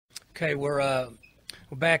Okay, we're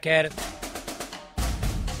back at it.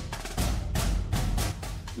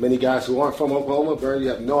 Many guys who aren't from Oklahoma, Bernie, you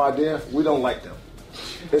have no idea. We don't like them.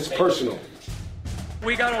 It's personal.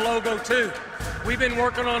 We got a logo too. We've been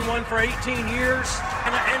working on one for 18 years,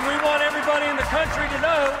 and we want everybody in the country to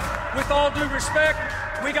know, with all due respect,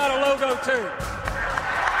 we got a logo too.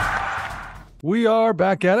 We are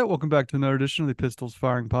back at it. Welcome back to another edition of the Pistols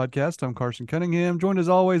Firing Podcast. I'm Carson Cunningham, joined as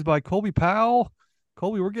always by Colby Powell.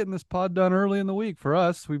 Colby, we're getting this pod done early in the week for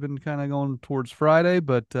us. We've been kind of going towards Friday,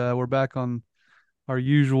 but we're back on our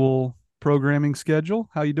usual programming schedule.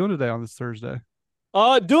 How you doing today on this Thursday?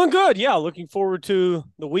 Doing good. Yeah, looking forward to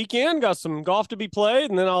the weekend. Got some golf to be played,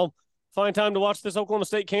 and then I'll find time to watch this Oklahoma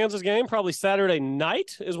State-Kansas game. Probably Saturday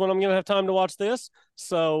night is when I'm going to have time to watch this.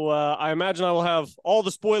 So I imagine I will have all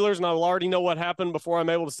the spoilers, and I will already know what happened before I'm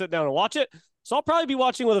able to sit down and watch it. So I'll probably be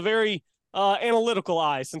watching with a very analytical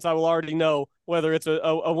eye, since I will already know whether it's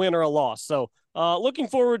a win or a loss. So looking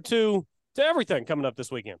forward to everything coming up this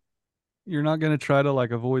weekend. You're not going to try to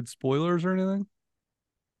avoid spoilers or anything?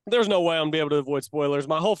 There's no way I'm going to be able to avoid spoilers.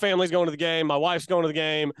 My whole family's going to the game. My wife's going to the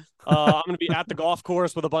game. I'm going to be at the golf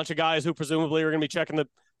course with a bunch of guys who presumably are going to be checking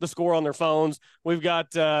the score on their phones. We've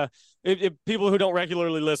got people who don't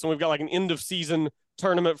regularly listen. We've got an end of season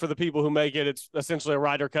tournament for the people who make it. It's essentially a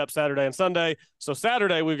Ryder Cup Saturday and Sunday. So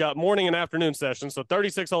Saturday we've got morning and afternoon sessions. So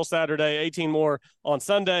 36 holes Saturday, 18 more on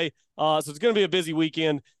Sunday. So it's going to be a busy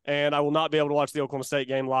weekend, and I will not be able to watch the Oklahoma State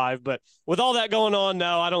game live. But with all that going on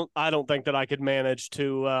now, I don't think that I could manage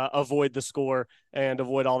to avoid the score and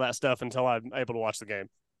avoid all that stuff until I'm able to watch the game.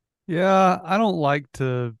 Yeah, I don't like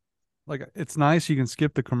to it's nice you can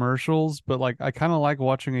skip the commercials, but I kind of like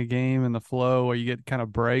watching a game in the flow where you get kind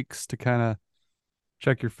of breaks to kind of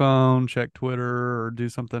check your phone, check Twitter, or do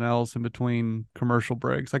something else in between commercial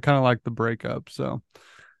breaks. I kind of like the breakup. So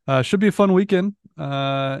should be a fun weekend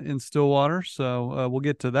in Stillwater. So we'll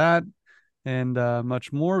get to that and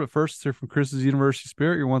much more. But first, let's hear from Chris's University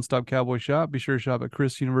Spirit, your one-stop cowboy shop. Be sure to shop at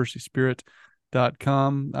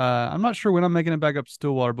chrisuniversityspirit.com. I'm not sure when I'm making it back up to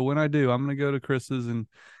Stillwater, but when I do, I'm going to go to Chris's and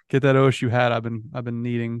get that OSU hat I've been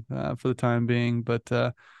needing for the time being. But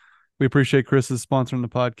we appreciate Chris's sponsoring the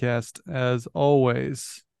podcast as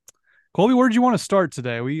always. Colby, where did you want to start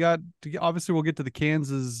today? Obviously we'll get to the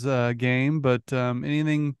Kansas game, but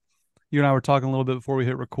anything you and I were talking a little bit before we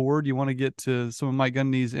hit record, you want to get to some of Mike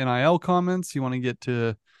Gundy's NIL comments? You want to get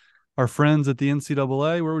to our friends at the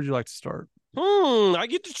NCAA? Where would you like to start? I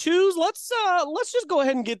get to choose. Let's just go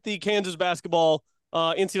ahead and get the Kansas basketball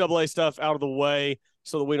NCAA stuff out of the way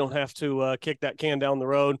so that we don't have to kick that can down the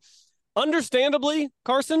road. Understandably,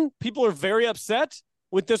 Carson, people are very upset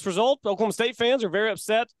with this result. Oklahoma State fans are very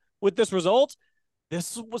upset with this result.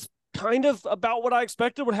 This was kind of about what I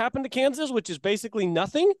expected would happen to Kansas, which is basically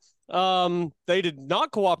nothing. They did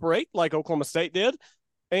not cooperate like Oklahoma State did.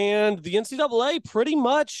 And the NCAA pretty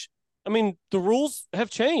much, the rules have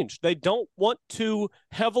changed. They don't want to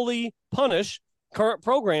heavily punish current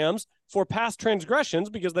programs for past transgressions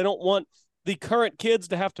because they don't want the current kids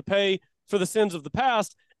to have to pay for the sins of the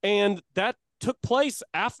past. And that took place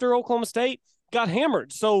after Oklahoma State got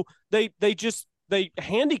hammered. So they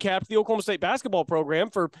handicapped the Oklahoma State basketball program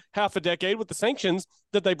for half a decade with the sanctions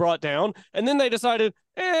that they brought down. And then they decided,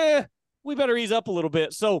 we better ease up a little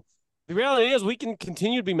bit. So the reality is we can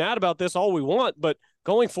continue to be mad about this all we want, but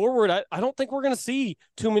going forward, I don't think we're going to see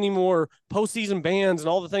too many more postseason bans and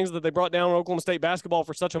all the things that they brought down on Oklahoma State basketball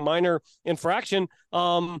for such a minor infraction.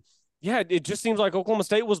 It just seems like Oklahoma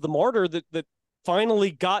State was the martyr that finally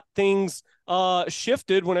got things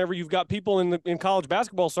shifted whenever you've got people in college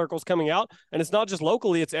basketball circles coming out. And it's not just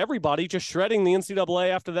locally, it's everybody just shredding the NCAA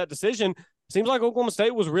after that decision. Seems like Oklahoma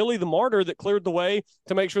State was really the martyr that cleared the way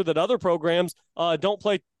to make sure that other programs don't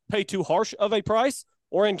pay too harsh of a price,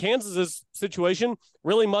 or in Kansas's situation,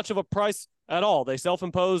 really much of a price at all. They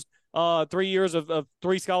self-imposed 3 years of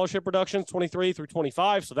 3 scholarship reductions, 23 through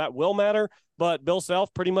 25, so that will matter. But Bill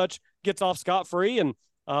Self pretty much gets off scot-free, and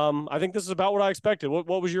I think this is about what I expected.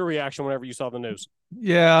 What was your reaction whenever you saw the news?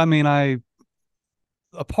 Yeah, a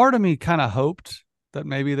part of me kind of hoped that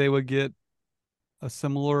maybe they would get a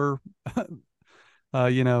similar,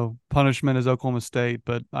 punishment as Oklahoma State,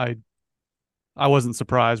 but I wasn't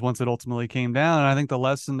surprised once it ultimately came down. And I think the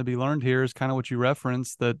lesson to be learned here is kind of what you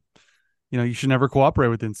referenced, that, you should never cooperate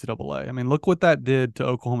with the NCAA. Look what that did to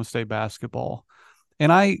Oklahoma State basketball.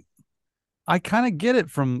 And I kind of get it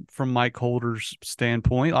from Mike Holder's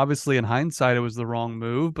standpoint. Obviously, in hindsight, it was the wrong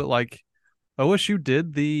move, but OSU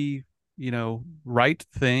did the, right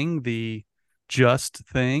thing, the just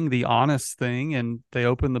thing, the honest thing. And they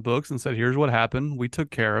opened the books and said, here's what happened. We took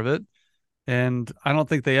care of it. And I don't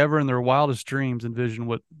think they ever in their wildest dreams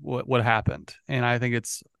envisioned what happened. And I think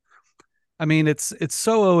it's so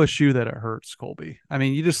OSU that it hurts, Colby. I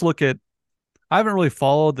mean, you just look at, I haven't really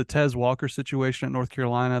followed the Tez Walker situation at North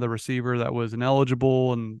Carolina, the receiver that was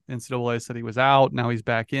ineligible and NCAA said he was out. Now he's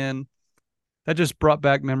back in. That just brought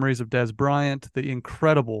back memories of Des Bryant, the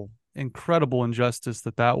incredible injustice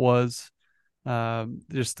that was.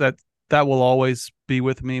 Just that will always be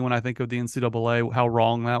with me when I think of the NCAA, how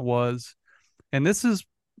wrong that was. And this is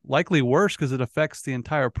likely worse because it affects the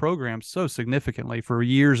entire program so significantly for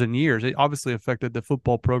years and years. It obviously affected the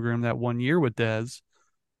football program that 1 year with Des,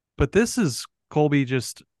 but this is, Colby,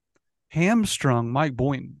 just hamstrung Mike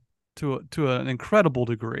Boynton to an incredible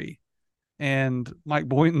degree. And Mike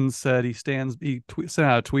Boynton said he sent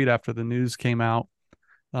out a tweet after the news came out.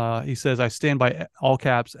 He says, "I stand by all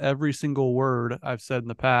caps every single word I've said in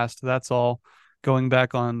the past. That's all. Going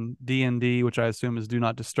back on D&D, which I assume is do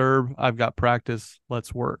not disturb. I've got practice.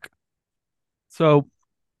 Let's work." So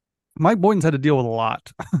Mike Boynton's had to deal with a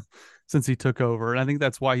lot since he took over. And I think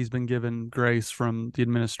that's why he's been given grace from the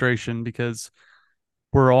administration, because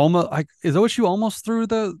we're almost is OSU almost through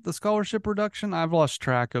the scholarship reduction? I've lost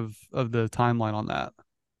track of the timeline on that.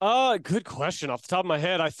 Good question. Off the top of my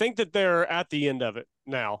head, I think that they're at the end of it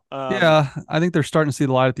now. Yeah, I think they're starting to see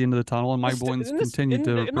the light at the end of the tunnel, and Mike Boynton's continued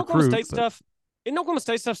to recruit. Oklahoma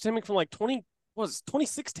State stuff stemming from like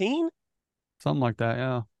 2016? Something like that,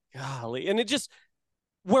 yeah. Golly. And it just,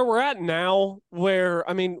 where we're at now, where,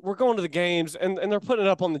 I mean, we're going to the games and they're putting it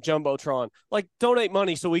up on the Jumbotron. Like, donate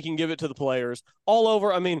money so we can give it to the players. All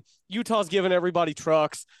over, I mean, Utah's giving everybody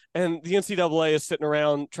trucks, and the NCAA is sitting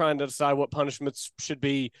around trying to decide what punishments should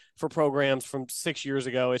be for programs from 6 years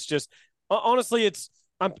ago. It's just, honestly,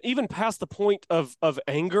 I'm even past the point of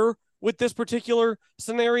anger with this particular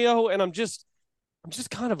scenario, and I'm just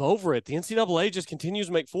kind of over it. The NCAA just continues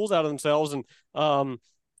to make fools out of themselves, and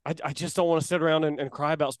I just don't want to sit around and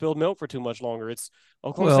cry about spilled milk for too much longer. It's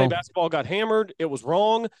Oklahoma State basketball got hammered. It was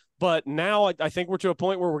wrong, but now I think we're to a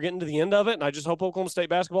point where we're getting to the end of it, and I just hope Oklahoma State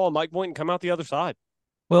basketball and Mike Boynton come out the other side.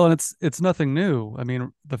 Well, and it's nothing new. I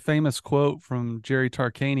mean, the famous quote from Jerry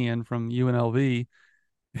Tarkanian from UNLV,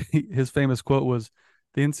 his famous quote was,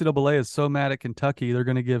 "The NCAA is so mad at Kentucky, they're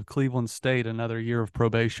going to give Cleveland State another year of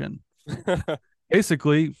probation."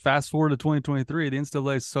 Basically, fast forward to 2023, the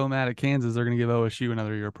NCAA is so mad at Kansas, they're going to give OSU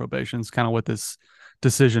another year of probation. It's kind of what this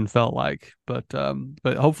decision felt like. But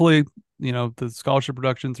hopefully, the scholarship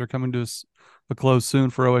reductions are coming to a close soon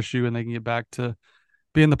for OSU, and they can get back to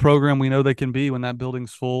being the program we know they can be when that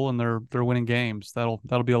building's full and they're winning games. That'll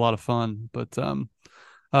be a lot of fun. But Mike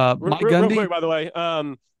Gundy, real quick, by the way,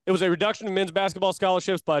 it was a reduction in men's basketball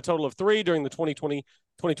scholarships by a total of 3 during the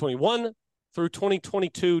 2021 through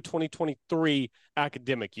 2022-2023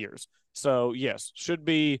 academic years. So, yes, should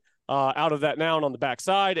be out of that now and on the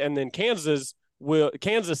backside. And then Kansas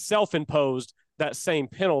self-imposed that same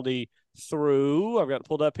penalty through, I've got it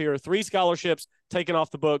pulled up here, 3 scholarships taken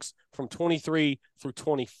off the books from 23 through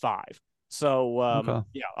 25. So,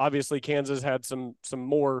 yeah, obviously Kansas had some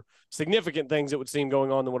more significant things, it would seem,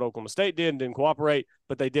 going on than what Oklahoma State did and didn't cooperate,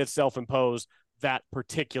 but they did self-impose that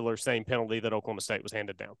particular same penalty that Oklahoma State was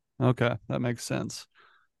handed down. Okay, that makes sense.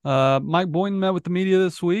 Mike Boynton met with the media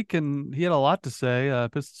this week, and he had a lot to say.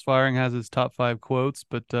 Pistons Firing has his top 5 quotes,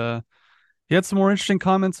 but he had some more interesting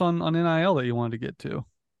comments on NIL that you wanted to get to.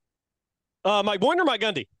 Mike Boynton or Mike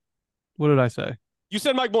Gundy? What did I say? You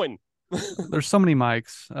said Mike Boynton. There's so many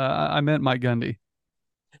Mikes. I meant Mike Gundy.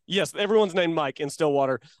 Yes, everyone's named Mike in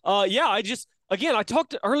Stillwater. I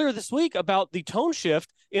talked earlier this week about the tone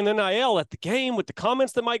shift in NIL at the game with the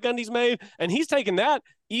comments that Mike Gundy's made, and he's taken that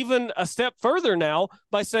even a step further now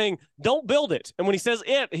by saying, don't build it. And when he says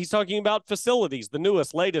it, he's talking about facilities, the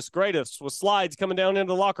newest, latest, greatest, with slides coming down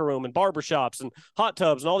into the locker room and barbershops and hot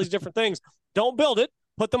tubs and all these different things. Don't build it.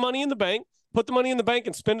 Put the money in the bank. Put the money in the bank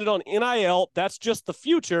and spend it on NIL. That's just the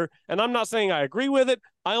future. And I'm not saying I agree with it.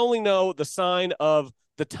 I only know the sign of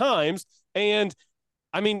the times. And,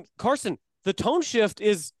 I mean, Carson, the tone shift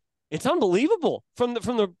it's unbelievable. From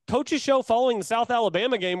the coach's show following the South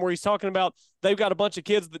Alabama game where he's talking about they've got a bunch of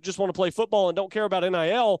kids that just want to play football and don't care about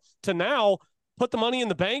NIL, to now put the money in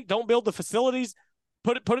the bank, don't build the facilities,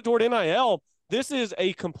 put it toward NIL. This is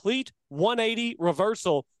a complete 180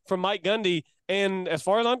 reversal from Mike Gundy. And as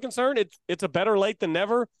far as I'm concerned, it's a better late than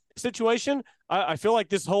never situation. I feel like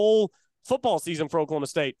this whole football season for Oklahoma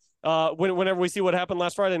State, whenever we see what happened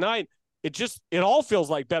last Friday night, it all feels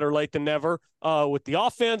like better late than never, with the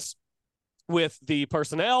offense, with the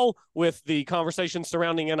personnel, with the conversation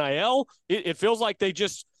surrounding NIL. It feels like they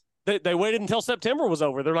waited until September was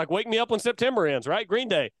over. They're like, wake me up when September ends, right? Green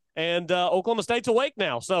Day. and Oklahoma State's awake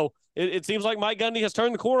now. So it seems like Mike Gundy has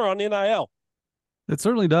turned the corner on NIL. It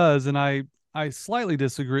certainly does, and I slightly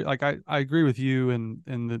disagree. Like I agree with you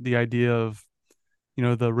in the idea of, you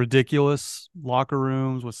know, the ridiculous locker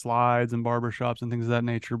rooms with slides and barbershops and things of that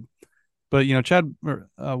nature. But, you know, Chad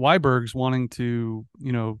Weiberg's wanting to,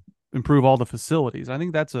 you know, improve all the facilities. I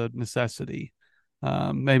think that's a necessity.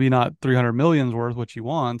 Maybe not 300 million's worth what you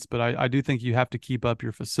wants, but I do think you have to keep up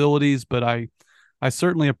your facilities. But I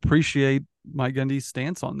certainly appreciate Mike Gundy's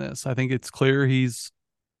stance on this. I think it's clear he's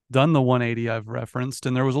done the 180 I've referenced,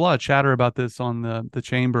 and there was a lot of chatter about this on the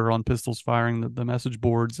chamber on Pistols Firing, the message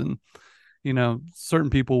boards, and, you know, certain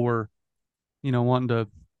people were, you know, wanting to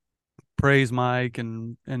praise Mike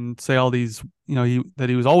and say all these, you know, that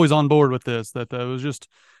he was always on board with this, that it was just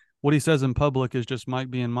what he says in public is just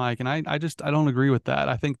Mike being Mike. And I don't agree with that.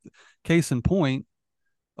 I think, case in point,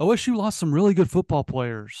 OSU lost some really good football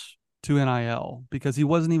players to NIL because he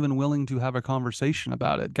wasn't even willing to have a conversation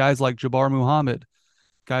about it. Guys like Jabbar Muhammad,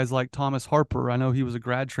 guys like Thomas Harper. I know he was a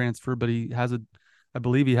grad transfer, but I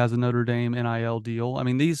believe he has a Notre Dame NIL deal. I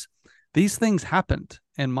mean, these things happened,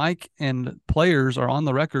 and Mike and players are on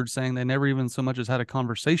the record saying they never even so much as had a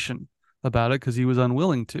conversation about it because he was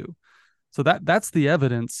unwilling to. So that's the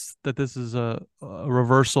evidence that this is a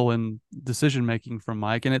reversal in decision making from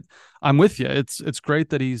Mike. And I'm with you. It's great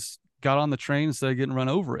that he's got on the train instead of getting run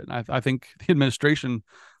over it. And I think the administration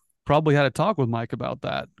probably had a talk with Mike about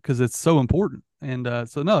that because it's so important. And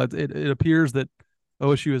so no, it appears that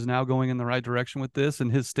OSU is now going in the right direction with this,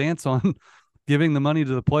 and his stance on giving the money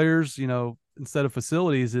to the players, you know, instead of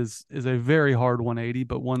facilities is a very hard 180,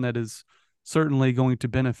 but one that is certainly going to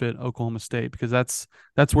benefit Oklahoma State because that's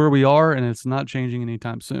where we are, and it's not changing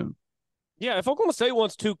anytime soon. Yeah, if Oklahoma State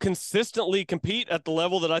wants to consistently compete at the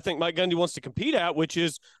level that I think Mike Gundy wants to compete at, which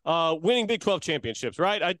is winning Big 12 championships,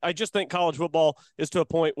 right? I just think college football is to a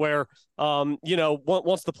point where, you know,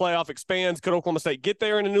 once the playoff expands, could Oklahoma State get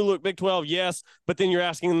there in a new look Big 12? Yes, but then you're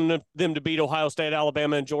asking them to beat Ohio State,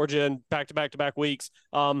 Alabama, and Georgia in back-to-back weeks.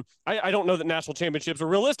 I don't know that national championships are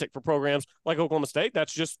realistic for programs like Oklahoma State.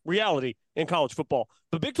 That's just reality in college football.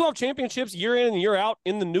 But Big 12 championships year in and year out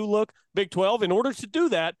in the new look Big 12, in order to do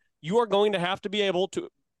that, you are going to have to be able to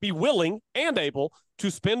be willing and able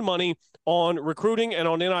to spend money on recruiting and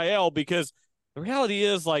on NIL, because the reality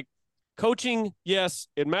is, like, coaching, yes,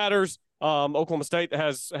 it matters. Oklahoma State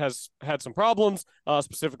has had some problems,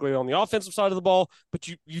 specifically on the offensive side of the ball, but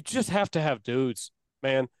you just have to have dudes,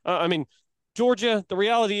 man. I mean, Georgia, the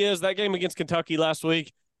reality is that game against Kentucky last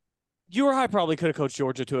week, you or I probably could have coached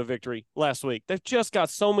Georgia to a victory last week. They've just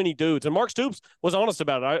got so many dudes. And Mark Stoops was honest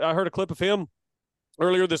about it. I heard a clip of him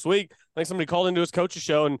earlier this week. I think somebody called into his coach's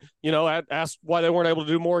show and, you know, asked why they weren't able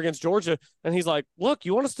to do more against Georgia. And he's like, look,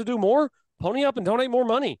 you want us to do more? Pony up and donate more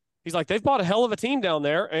money. He's like, they've bought a hell of a team down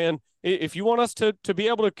there. And if you want us to be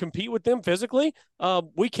able to compete with them physically,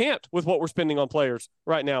 we can't with what we're spending on players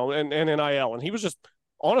right now and NIL. And he was just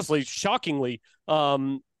honestly, shockingly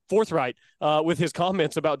forthright with his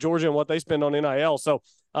comments about Georgia and what they spend on NIL. So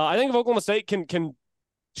I think if Oklahoma State can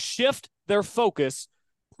shift their focus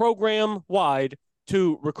program-wide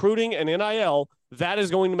to recruiting and NIL, that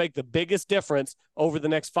is going to make the biggest difference over the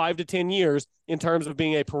next 5 to 10 years in terms of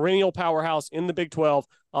being a perennial powerhouse in the Big 12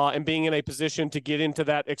 and being in a position to get into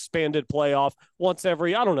that expanded playoff once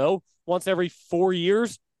every 4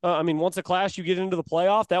 years. Once a class you get into the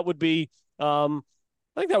playoff, that would be, I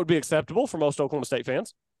think that would be acceptable for most Oklahoma State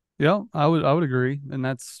fans. Yeah, I would agree, and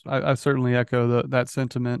I certainly echo that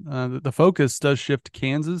sentiment. The focus does shift to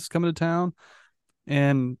Kansas coming to town,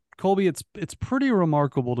 and Colby, it's pretty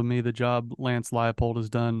remarkable to me the job Lance Leipold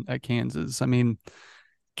has done at Kansas. I mean,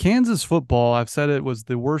 Kansas football, I've said it was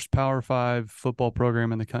the worst Power 5 football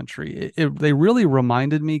program in the country. They really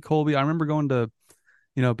reminded me, Colby. I remember going to,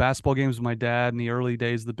 you know, basketball games with my dad in the early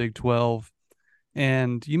days of the Big 12,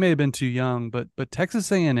 and you may have been too young, but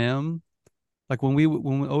Texas A&M, like when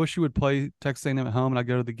OSU would play Texas A&M at home and I'd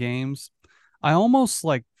go to the games, I almost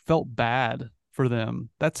like felt bad for them.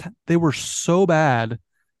 They were so bad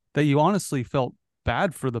that you honestly felt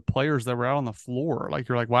bad for the players that were out on the floor. Like,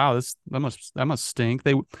 you're like, wow, that must stink.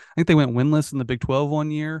 I think they went winless in the Big 12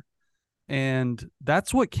 one year, and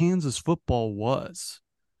that's what Kansas football was.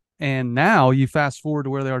 And now you fast forward to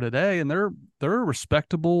where they are today, and they're a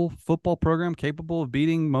respectable football program capable of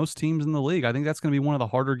beating most teams in the league. I think that's going to be one of the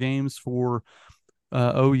harder games for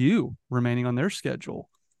OU remaining on their schedule.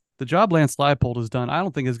 The job Lance Leipold has done, I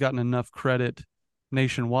don't think has gotten enough credit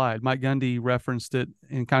nationwide. Mike Gundy referenced it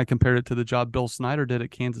and kind of compared it to the job Bill Snyder did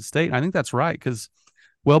at Kansas State. And I think that's right, because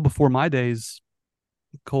well before my days,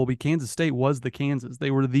 Colby, Kansas State was the Kansas.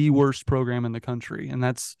 They were the worst program in the country, and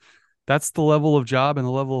that's that's the level of job and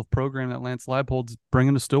the level of program that Lance Leipold's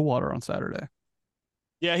bringing to Stillwater on Saturday.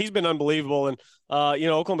 Yeah, he's been unbelievable. And,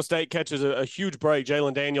 Oklahoma State catches a huge break.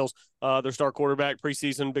 Jalen Daniels, their star quarterback,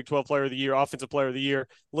 preseason Big 12 Player of the Year, Offensive Player of the Year,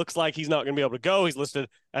 looks like he's not going to be able to go. He's listed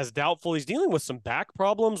as doubtful. He's dealing with some back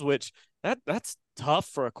problems, which that's tough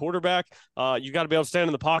for a quarterback. You got to be able to stand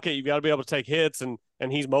in the pocket. You got to be able to take hits, and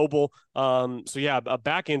he's mobile. A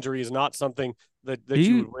back injury is not something that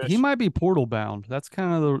you would wish. He might be portal bound. That's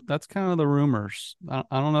kind of the rumors. I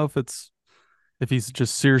don't know if he's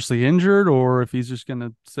just seriously injured or if he's just going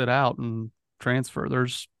to sit out and transfer.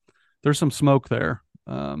 There's some smoke there.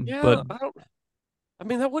 But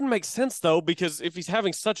that wouldn't make sense though, because if he's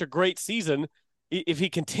having such a great season, if he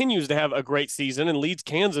continues to have a great season and leads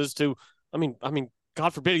Kansas to,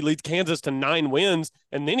 God forbid he leads Kansas to 9 wins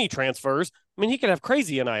and then he transfers. He could have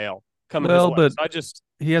crazy NIL coming his way. But so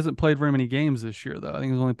he hasn't played very many games this year though. I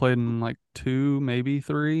think he's only played in like 2, maybe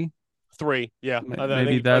 3. 3, yeah. Maybe I think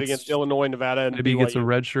he played against Illinois, Nevada, and maybe BYU. He gets a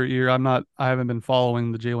redshirt year. I haven't been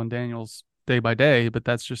following the Jalen Daniels day by day, but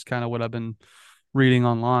that's just kind of what I've been reading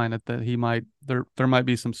online. That he might there might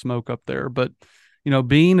be some smoke up there. But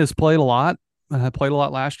Bean has played a lot. Played a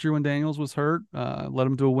lot last year when Daniels was hurt. Led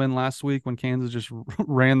him to a win last week when Kansas just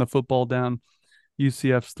ran the football down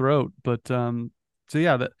UCF's throat. But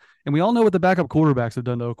and we all know what the backup quarterbacks have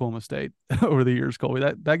done to Oklahoma State over the years, Colby.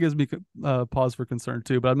 That gives me pause for concern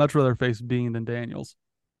too. But I'd much rather face Bean than Daniels.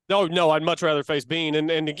 No, I'd much rather face Bean.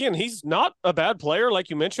 And again, he's not a bad player, like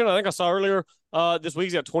you mentioned. I think I saw earlier this week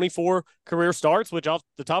he's got 24 career starts, which off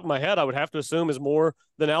the top of my head, I would have to assume is more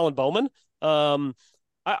than Alan Bowman.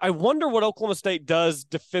 I wonder what Oklahoma State does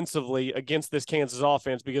defensively against this Kansas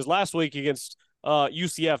offense, because last week against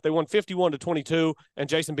UCF, they won 51-22, and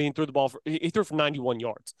Jason Bean threw the ball he threw for 91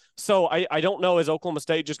 yards. So I don't know, is Oklahoma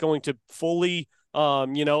State just going to fully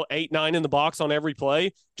 8-9 in the box on every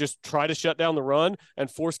play, just try to shut down the run and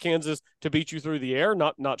force Kansas to beat you through the air?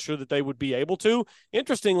 Not sure that they would be able to.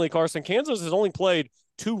 Interestingly, Carson, Kansas has only played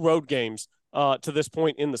 2 road games to this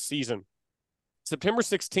point in the season. September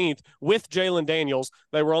 16th with Jalen Daniels,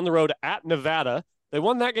 they were on the road at Nevada. They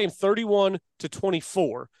won that game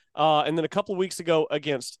 31-24. And then a couple of weeks ago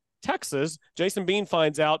against Texas, Jason Bean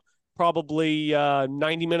finds out probably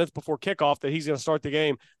 90 minutes before kickoff that he's going to start the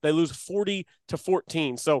game. They lose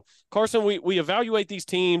 40-14. So, Carson, we evaluate these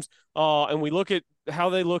teams and we look at how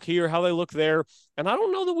they look here, how they look there. And I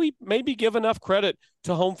don't know that we maybe give enough credit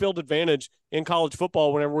to home field advantage in college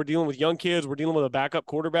football whenever we're dealing with young kids, we're dealing with a backup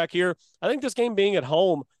quarterback here. I think this game being at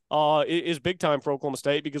home is big time for Oklahoma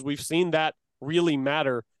State, because we've seen that really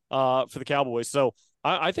matter for the Cowboys. So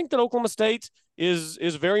I think that Oklahoma State is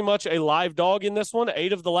very much a live dog in this one.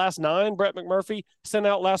 8 of the last 9 Brett McMurphy sent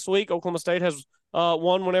out last week. Oklahoma State has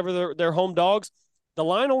won whenever they're home dogs. The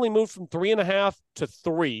line only moved from 3.5 to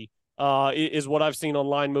 3 is what I've seen on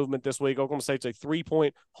line movement this week. Oklahoma State's a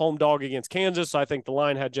 3-point home dog against Kansas. So I think the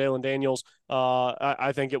line had Jalen Daniels.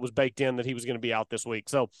 I think it was baked in that he was going to be out this week.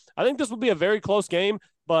 So I think this will be a very close game,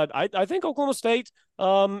 but I think Oklahoma State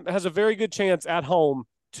has a very good chance at home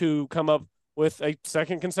to come up with a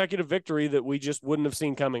second consecutive victory that we just wouldn't have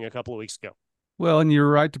seen coming a couple of weeks ago. Well, and you're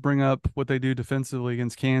right to bring up what they do defensively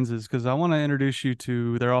against Kansas, because I want to introduce you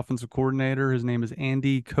to their offensive coordinator. His name is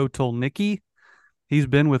Andy Kotelnicki. He's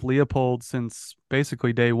been with Leopold since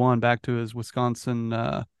basically day one, back to his Wisconsin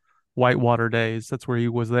Whitewater days. That's where he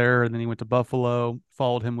was there, and then he went to Buffalo,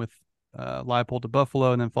 followed him with Leipold to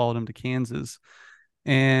Buffalo, and then followed him to Kansas.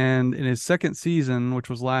 And in his second season, which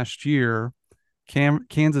was last year,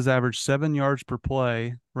 Kansas averaged 7 yards per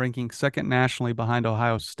play, ranking second nationally behind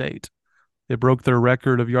Ohio State. They broke their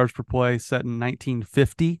record of yards per play set in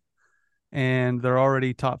 1950, and they're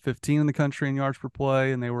already top 15 in the country in yards per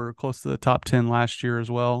play, and they were close to the top 10 last year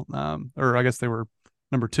as well. Or I guess they were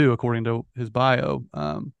number 2 according to his bio.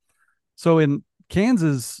 So in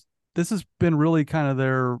Kansas, this has been really kind of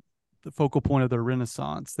the focal point of their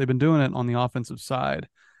renaissance. They've been doing it on the offensive side,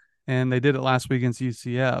 and they did it last week against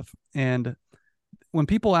UCF. And when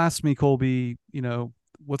people ask me, Colby,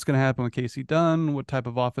 what's going to happen with Casey Dunn? What type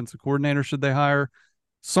of offensive coordinator should they hire?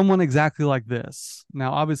 Someone exactly like this.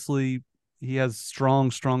 Now, obviously, he has strong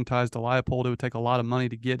ties to Leipold. It would take a lot of money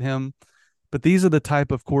to get him. But these are the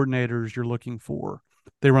type of coordinators you're looking for.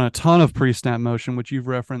 They run a ton of pre-snap motion, which you've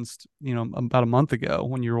referenced, about a month ago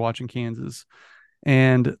when you were watching Kansas.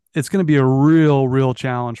 And it's going to be a real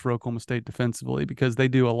challenge for Oklahoma State defensively, because they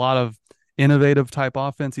do a lot of innovative type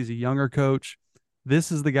offense. He's a younger coach.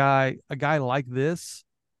 This is a guy like this,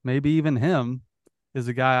 maybe even him, is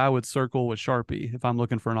a guy I would circle with Sharpie if I'm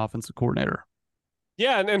looking for an offensive coordinator.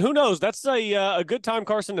 Yeah, and who knows? That's a good time,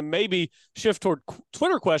 Carson, to maybe shift toward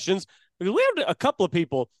Twitter questions, because we have a couple of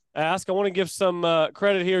people ask. I want to give some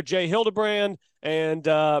credit here. Jay Hildebrand and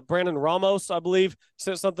Brandon Ramos, I believe,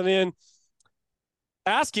 sent something in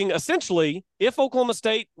asking essentially if Oklahoma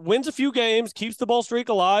State wins a few games, keeps the ball streak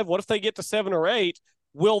alive, what if they get to 7 or 8?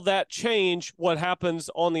 Will that change what happens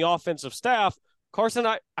on the offensive staff? Carson,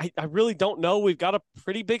 I really don't know. We've got a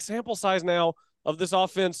pretty big sample size now of this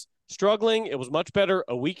offense struggling. It was much better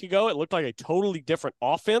a week ago. It looked like a totally different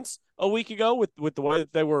offense a week ago with the way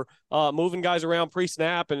that they were moving guys around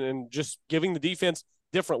pre-snap and just giving the defense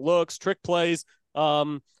different looks, trick plays.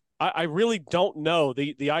 I really don't know.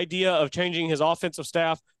 The idea of changing his offensive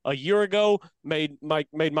staff a year ago made Mike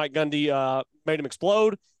Gundy made him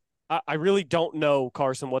explode. I really don't know,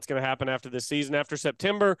 Carson, what's going to happen after this season. After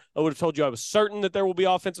September, I would have told you I was certain that there will be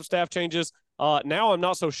offensive staff changes. Now I'm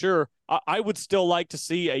not so sure. I would still like to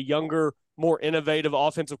see a younger, more innovative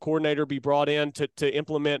offensive coordinator be brought in to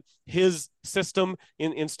implement his system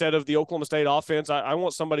instead of the Oklahoma State offense. I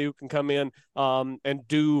want somebody who can come in and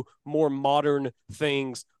do more modern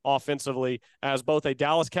things offensively. As both a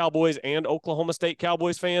Dallas Cowboys and Oklahoma State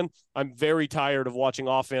Cowboys fan, I'm very tired of watching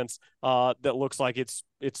offense that looks like it's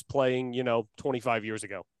playing, 25 years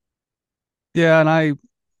ago. Yeah, and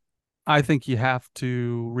I think you have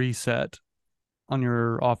to reset on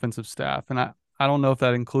your offensive staff. And I don't know if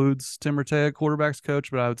that includes Tim Rattay, quarterback's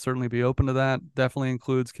coach, but I would certainly be open to that. Definitely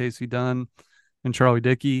includes Casey Dunn and Charlie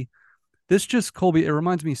Dickey. This just, Colby, it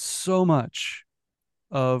reminds me so much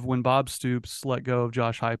of when Bob Stoops let go of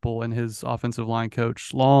Josh Heupel and his offensive line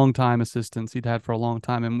coach, long-time assistants he'd had for a long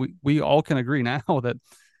time. And we all can agree now that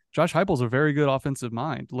Josh Heupel's a very good offensive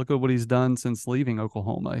mind. Look at what he's done since leaving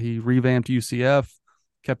Oklahoma. He revamped UCF,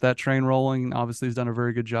 kept that train rolling. Obviously, he's done a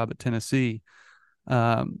very good job at Tennessee.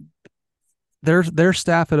 Their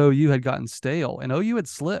staff at OU had gotten stale, and OU had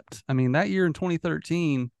slipped. I mean, that year in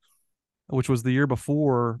 2013, which was the year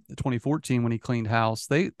before 2014 when he cleaned house,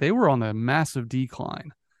 they were on a massive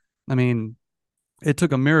decline. I mean, it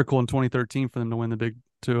took a miracle in 2013 for them to win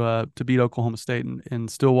to beat Oklahoma State in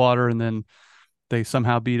Stillwater, and then they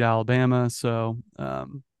somehow beat Alabama. So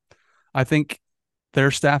I think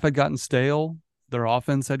their staff had gotten stale. Their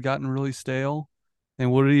offense had gotten really stale.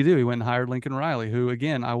 And what did he do? He went and hired Lincoln Riley, who,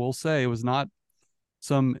 again, I will say was not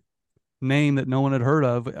some name that no one had heard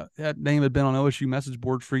of. That name had been on OSU message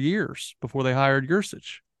boards for years before they hired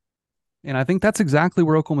Yursich. And I think that's exactly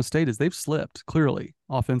where Oklahoma State is. They've slipped, clearly,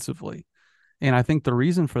 offensively. And I think the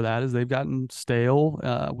reason for that is they've gotten stale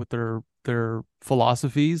with their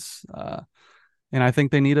philosophies. And I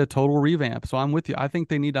think they need a total revamp. So I'm with you. I think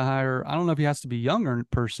they need to hire, I don't know if he has to be younger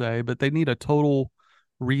per se, but they need a total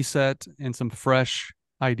reset and some fresh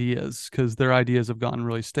ideas because their ideas have gotten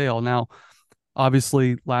really stale. Now,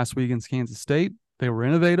 obviously, last week against Kansas State, they were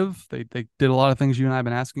innovative. They did a lot of things you and I have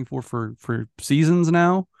been asking for seasons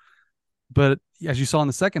now. But as you saw in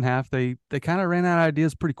the second half, they kind of ran out of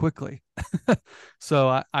ideas pretty quickly.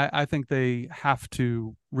 So I think they have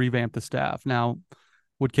to revamp the staff. Now,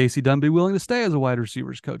 would Casey Dunn be willing to stay as a wide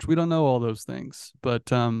receivers coach? We don't know all those things,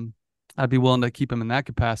 but I'd be willing to keep him in that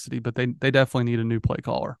capacity, but they definitely need a new play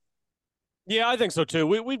caller. Yeah, I think so too.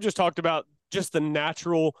 We've just talked about just the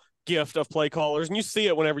natural gift of play callers, and you see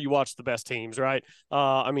it whenever you watch the best teams, right?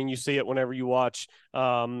 You see it whenever you watch.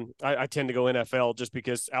 I tend to go NFL just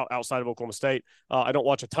because outside of Oklahoma State, I don't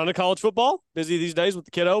watch a ton of college football. Busy these days with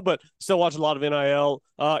the kiddo, but still watch a lot of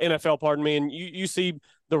NFL. Pardon me. And you see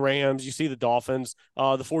the Rams, you see the Dolphins,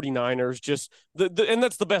 the 49ers, just and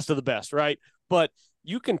that's the best of the best, right? But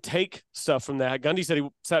you can take stuff from that. Gundy said he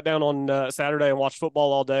sat down on Saturday and watched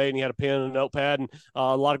football all day, and he had a pen and a notepad, and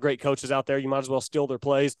a lot of great coaches out there. You might as well steal their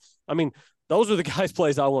plays. I mean, those are the guys'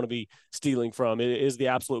 plays I want to be stealing from. It is the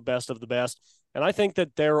absolute best of the best. And I think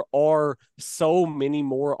that there are so many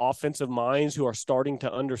more offensive minds who are starting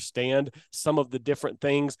to understand some of the different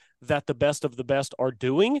things that the best of the best are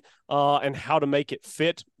doing and how to make it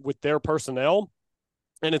fit with their personnel.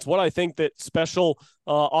 And it's what I think that special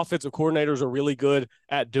offensive coordinators are really good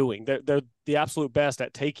at doing. They're the absolute best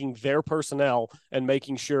at taking their personnel and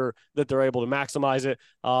making sure that they're able to maximize it.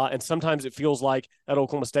 And sometimes it feels like at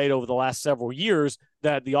Oklahoma State over the last several years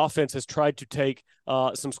that the offense has tried to take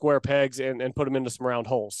some square pegs and put them into some round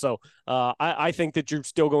holes. So I think that you're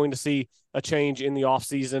still going to see a change in the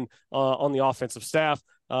offseason on the offensive staff.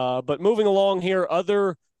 But moving along here,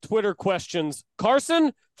 other Twitter questions.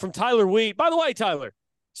 Carson from Tyler Wheat. By the way, Tyler,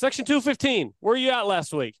 Section 215, where are you at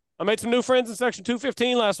last week? I made some new friends in Section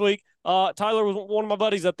 215 last week. Tyler was one of my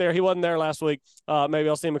buddies up there. He wasn't there last week. Maybe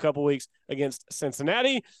I'll see him a couple weeks against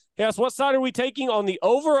Cincinnati. He asked, what side are we taking on the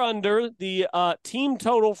over-under, the team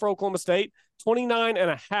total for Oklahoma State,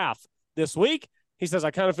 29.5 this week? He says,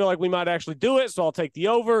 I kind of feel like we might actually do it, so I'll take the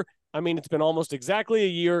over. I mean, it's been almost exactly a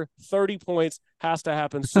year. 30 points has to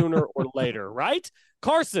happen sooner or later, right?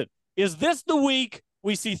 Carson, is this the week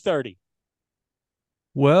we see 30?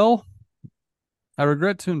 Well, I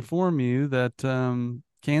regret to inform you that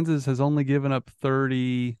Kansas has only given up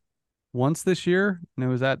 30 once this year, and it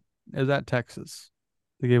was at Texas.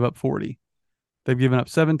 They gave up 40. They've given up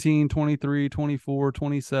 17, 23, 24,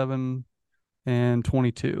 27, and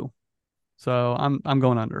 22. So I'm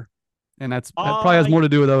going under. And that probably has more to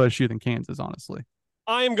do with OSU than Kansas, honestly.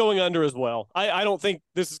 I am going under as well. I don't think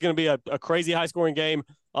this is going to be a crazy high-scoring game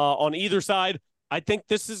on either side. I think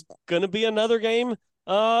this is going to be another game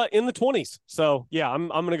in the 20s. So, yeah, I'm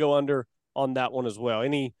going to go under on that one as well.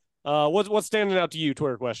 What's standing out to you,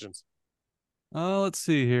 Twitter questions? Let's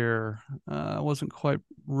see here. I wasn't quite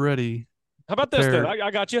ready. How about this then?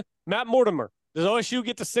 I got you. Matt Mortimer. Does OSU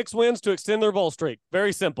get to 6 wins to extend their bowl streak?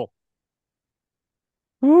 Very simple.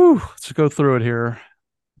 Let's go through it here.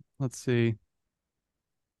 Let's see.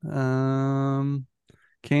 Kansas.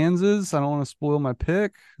 I don't want to spoil my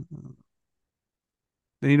pick.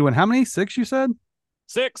 They need to win how many? 6, you said?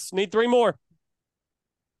 6. Need 3 more.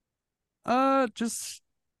 Yeah.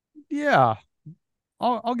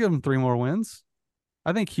 I'll give them 3 more wins.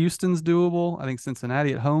 I think Houston's doable. I think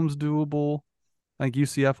Cincinnati at home's doable. I think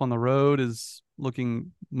UCF on the road is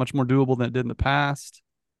looking much more doable than it did in the past.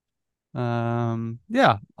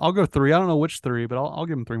 Yeah, I'll go 3. I don't know which 3, but I'll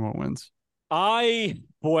give them 3 more wins.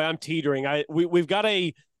 I'm teetering. We've got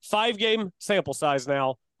a 5-game sample size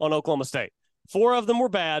now on Oklahoma State. 4 of them were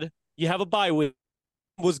bad. You have a bye week.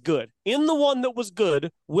 Was good. In the one that was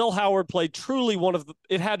good, Will Howard played truly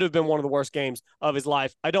it had to have been one of the worst games of his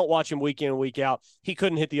life. I don't watch him week in and week out. He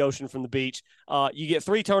couldn't hit the ocean from the beach. You get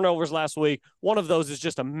 3 turnovers last week. One of those is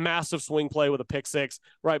just a massive swing play with a pick 6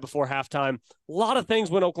 right before halftime. A lot of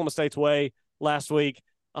things went Oklahoma State's way last week.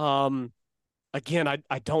 Again,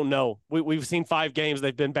 I don't know. We've seen 5 games.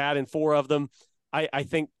 They've been bad in 4 of them. I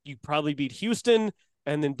think you probably beat Houston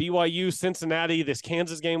and then BYU, Cincinnati, this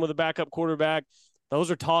Kansas game with a backup quarterback. Those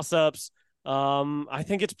are toss-ups. I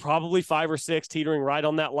think it's probably 5 or 6, teetering right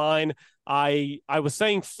on that line. I was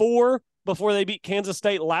saying 4 before they beat Kansas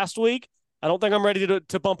State last week. I don't think I'm ready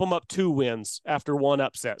to bump them up 2 wins after 1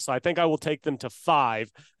 upset. So I think I will take them to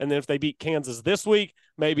 5. And then if they beat Kansas this week,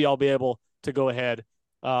 maybe I'll be able to go ahead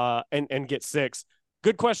and get 6.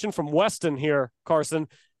 Good question from Weston here, Carson.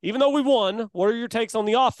 Even though we won, what are your takes on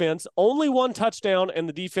the offense? Only 1 touchdown, and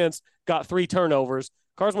the defense got 3 turnovers.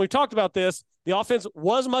 Carson, we talked about this. The offense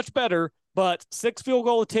was much better, but 6 field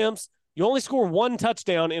goal attempts. You only score 1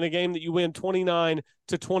 touchdown in a game that you win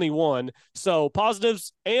 29-21. So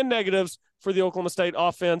positives and negatives for the Oklahoma State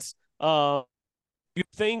offense. You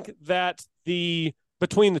think that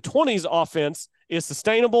between the 20s offense is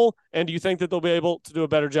sustainable, and do you think that they'll be able to do a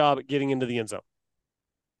better job at getting into the end zone?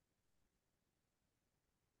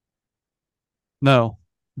 No.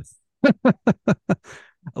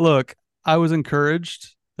 Look, I was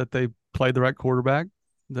encouraged that they played the right quarterback,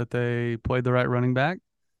 that they played the right running back.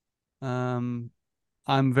 I'm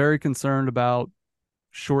very concerned about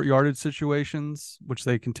short yardage situations, which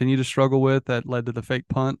they continue to struggle with. That led to the fake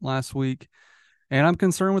punt last week. And I'm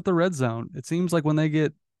concerned with the red zone. It seems like when they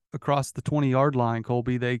get across the 20-yard line,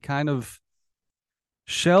 Colby, they kind of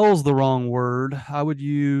shell's the wrong word. I would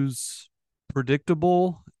use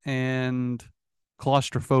predictable and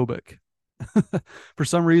claustrophobic. For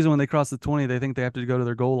some reason, when they cross the 20, they think they have to go to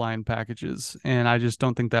their goal line packages, and I just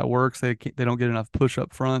don't think that works. They don't get enough push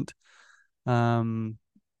up front.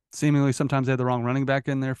 Seemingly, sometimes they have the wrong running back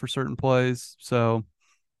in there for certain plays. So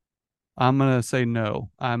I'm gonna say no.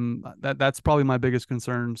 That's probably my biggest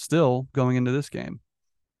concern still going into this game.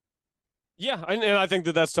 Yeah, and I think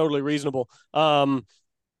that's totally reasonable.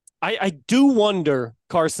 I do wonder,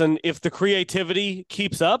 Carson, if the creativity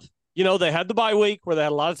keeps up. You know, they had the bye week where they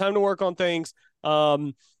had a lot of time to work on things.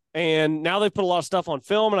 And now they put a lot of stuff on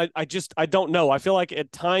film. And I don't know. I feel like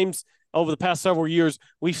at times over the past several years,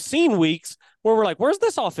 we've seen weeks where we're like, where's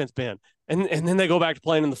this offense been? And then they go back to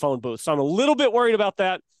playing in the phone booth. So I'm a little bit worried about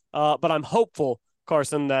that. But I'm hopeful,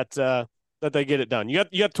 Carson, that they get it done. You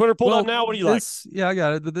got Twitter pulled up now. What do you like? Yeah, I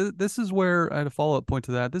got it. This is where I had a follow-up point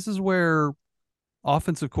to that. This is where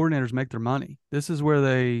offensive coordinators make their money. This is where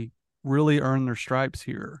they really earn their stripes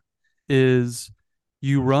here. Is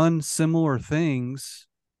you run similar things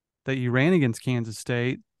that you ran against Kansas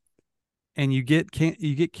State, and you get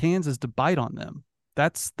Kansas to bite on them.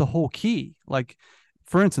 That's the whole key. Like,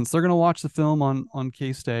 for instance, they're going to watch the film on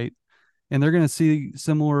K-State, and they're going to see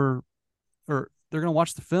similar, or they're going to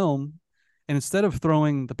watch the film, and instead of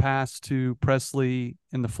throwing the pass to Presley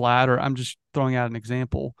in the flat, or I'm just throwing out an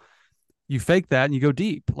example, you fake that and you go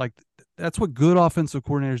deep. Like, that's what good offensive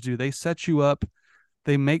coordinators do. They set you up.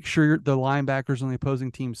 They make sure the linebackers on the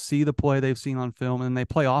opposing team see the play they've seen on film, and they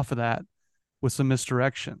play off of that with some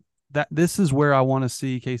misdirection. This is where I want to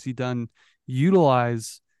see Casey Dunn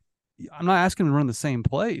utilize. I'm not asking him to run the same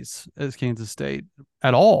plays as Kansas State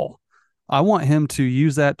at all. I want him to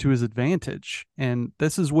use that to his advantage. And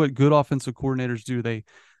this is what good offensive coordinators do.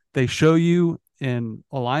 They show you in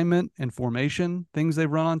alignment and formation things they've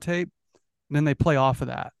run on tape, and then they play off of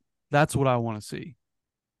that. That's what I want to see.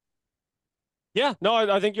 Yeah, no,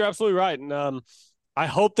 I think you're absolutely right. And I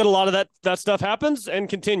hope that a lot of that stuff happens and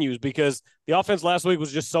continues, because the offense last week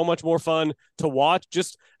was just so much more fun to watch,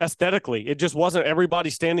 just aesthetically. It just wasn't everybody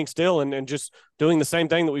standing still and just doing the same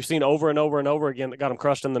thing that we've seen over and over and over again that got them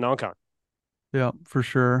crushed in the non-con. Yeah, for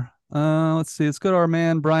sure. Let's see. Let's go to our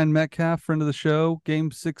man, Brian Metcalf, friend of the show.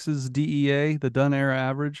 Game 6's DEA, the Dunn era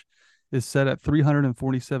average, is set at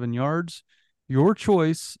 347 yards. Your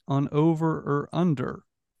choice on over or under.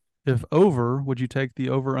 If over, would you take the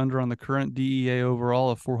over-under on the current DEA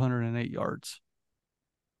overall of 408 yards?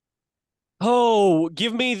 Oh,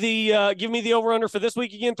 give me the over-under for this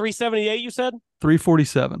week again. 378, you said?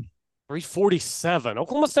 347. 347.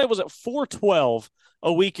 Oklahoma State was at 412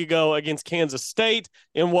 a week ago against Kansas State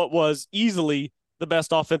in what was easily the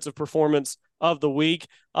best offensive performance of the week.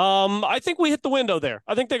 I think we hit the window there.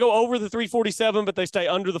 I think they go over the 347, but they stay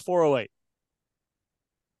under the 408.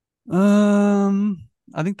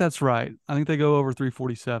 I think that's right. I think they go over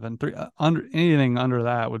 347. Anything under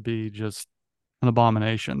that would be just an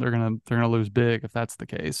abomination. They're gonna lose big if that's the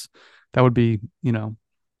case. That would be,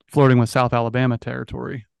 flirting with South Alabama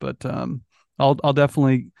territory. But I'll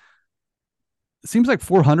definitely. It seems like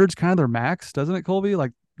 400 is kind of their max, doesn't it, Colby?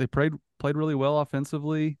 Like they played really well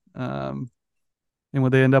offensively, and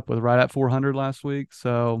what they end up with right at 400 last week.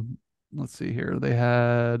 So let's see here. They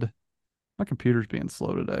had my computer's being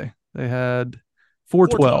slow today. They had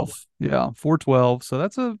 412. Yeah, 412. So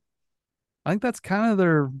I think that's kind of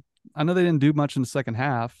their. I know they didn't do much in the second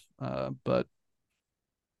half, but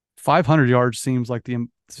 500 yards seems like the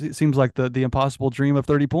impossible dream of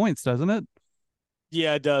 30 points, doesn't it?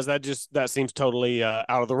 Yeah, it does. That seems totally out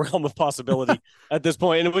of the realm of possibility at this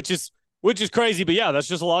point, and which is crazy. But yeah, that's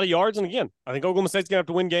just a lot of yards. And again, I think Oklahoma State's gonna have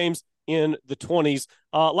to win games in the 20s.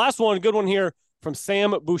 Last one, good one here from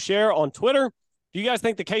Sam Boucher on Twitter. Do you guys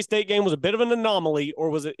think the K-State game was a bit of an anomaly, or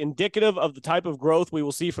was it indicative of the type of growth we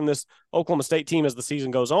will see from this Oklahoma State team as the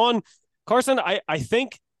season goes on? Carson, I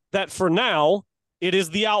think that for now it is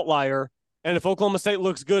the outlier. And if Oklahoma State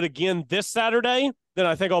looks good again this Saturday, then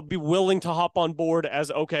I think I'll be willing to hop on board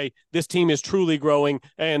as, okay, this team is truly growing,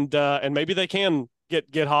 and maybe they can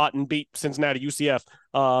get hot and beat Cincinnati, UCF,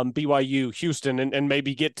 BYU, Houston, and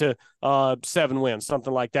maybe get to 7 wins,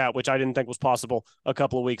 something like that, which I didn't think was possible a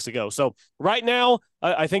couple of weeks ago. So right now,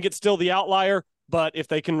 I think it's still the outlier, but if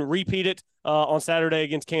they can repeat it on Saturday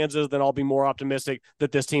against Kansas, then I'll be more optimistic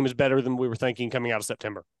that this team is better than we were thinking coming out of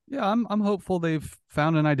September. Yeah, I'm hopeful they've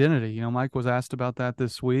found an identity. Mike was asked about that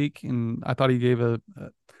this week, and I thought he gave a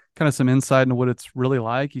kind of some insight into what it's really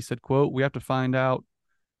like. He said, quote, we have to find out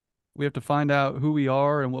who we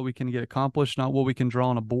are and what we can get accomplished, not what we can draw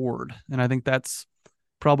on a board. And I think that's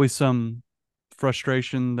probably some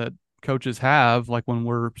frustration that coaches have, like when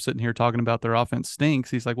we're sitting here talking about their offense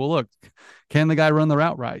stinks. He's like, well, look, can the guy run the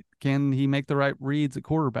route right? Can he make the right reads at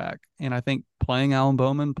quarterback? And I think playing Alan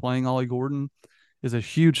Bowman, playing Ollie Gordon is a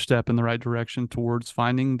huge step in the right direction towards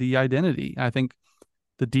finding the identity. I think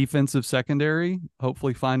the defensive secondary,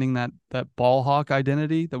 hopefully finding that ball hawk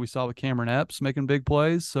identity that we saw with Cameron Epps making big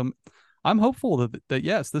plays. So I'm hopeful that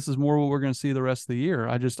yes, this is more what we're going to see the rest of the year.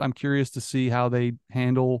 I'm curious to see how they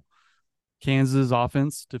handle Kansas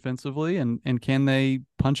offense defensively, and can they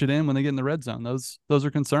punch it in when they get in the red zone? Those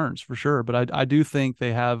are concerns for sure. But I do think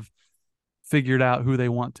they have figured out who they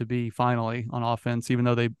want to be finally on offense, even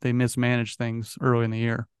though they mismanaged things early in the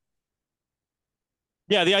year.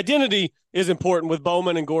 Yeah, the identity is important with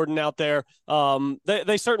Bowman and Gordon out there.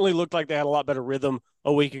 They certainly looked like they had a lot better rhythm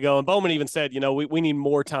a week ago. And Bowman even said, we need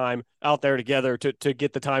more time out there together to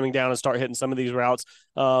get the timing down and start hitting some of these routes.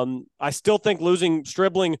 I still think losing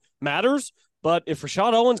Stribling matters, but if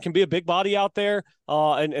Rashad Owens can be a big body out there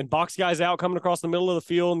and box guys out coming across the middle of the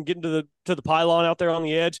field and getting to the pylon out there on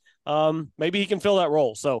the edge, maybe he can fill that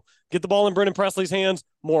role. So get the ball in Brennan Presley's hands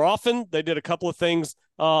more often. They did a couple of things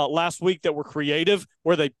last week that were creative,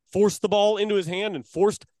 where they forced the ball into his hand and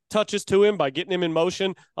forced touches to him by getting him in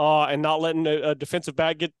motion and not letting a defensive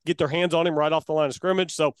back get their hands on him right off the line of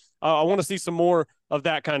scrimmage. So I want to see some more of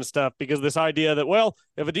that kind of stuff, because this idea that, well,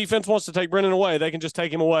 if a defense wants to take Brennan away, they can just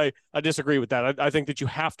take him away. I disagree with that. I think that you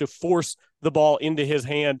have to force the ball into his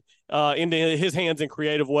hand into his hands in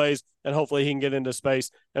creative ways, and hopefully he can get into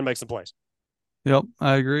space and make some plays. Yep,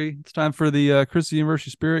 I agree. It's time for the Chris's University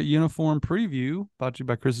Spirit uniform preview, brought to you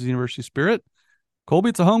by Chris's University Spirit. Colby,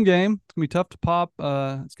 it's a home game. It's gonna be tough to pop.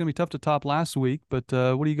 It's gonna be tough to top last week, but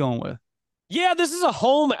what are you going with? Yeah, this is a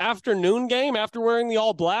home afternoon game. After wearing the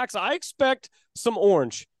all blacks, I expect some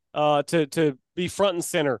orange to be front and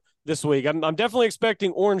center this week. I'm definitely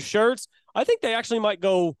expecting orange shirts. I think they actually might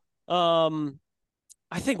go.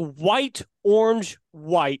 I think white, orange,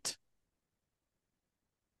 white.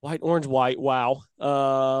 White, orange, white. Wow.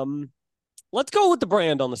 Let's go with the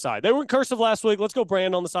brand on the side. They were in cursive last week. Let's go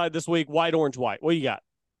brand on the side this week. White, orange, white. What do you got?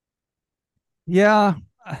 Yeah,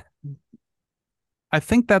 I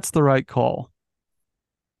think that's the right call.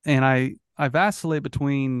 And I vacillate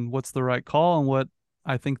between what's the right call and what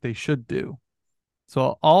I think they should do.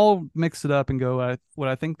 So I'll mix it up and go, what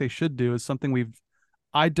I think they should do is something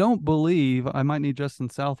I don't believe, I might need Justin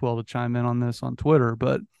Southwell to chime in on this on Twitter,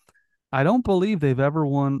 but I don't believe they've ever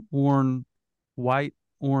worn white,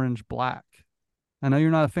 orange, black. I know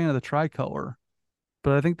you're not a fan of the tricolor,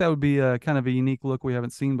 but I think that would be a kind of a unique look we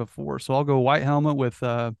haven't seen before. So I'll go white helmet with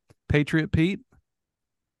Patriot Pete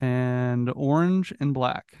and orange and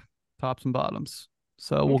black, tops and bottoms.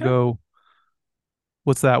 So we'll go,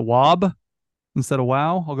 what's that, WOB instead of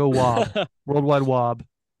WOW? I'll go WOB, Worldwide WOB.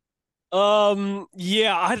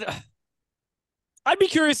 Yeah, I'd be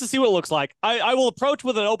curious to see what it looks like. I will approach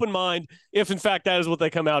with an open mind if, in fact, that is what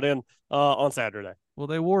they come out in on Saturday. Well,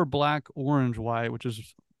 they wore black, orange, white, which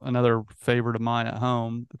is another favorite of mine at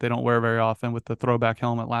home that they don't wear very often with the throwback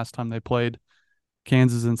helmet last time they played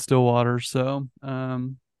Kansas in Stillwater. So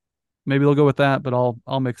maybe they'll go with that, but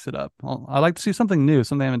I'll mix it up. I like to see something new,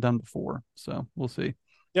 something I haven't done before. So we'll see.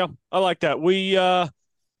 Yeah, I like that.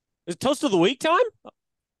 Is Toast of the Week time?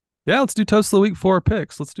 Yeah, let's do Toast of the Week for our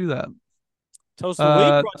picks. Let's do that. Toast of the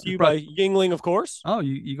Week brought to you by Yuengling, of course. Oh,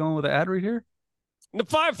 you going with the ad read here? No,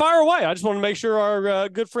 fire away. I just want to make sure our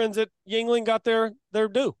good friends at Yuengling got their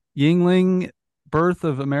due. Yuengling, birth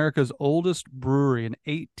of America's oldest brewery in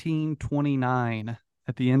 1829.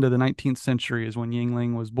 At the end of the 19th century is when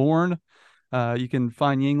Yuengling was born. You can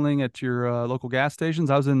find Yuengling at your local gas stations.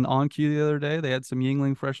 I was in OnCue the other day. They had some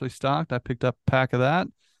Yuengling freshly stocked. I picked up a pack of that.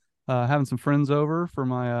 Having some friends over for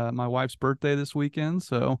my wife's birthday this weekend,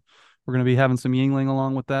 so we're going to be having some Yuengling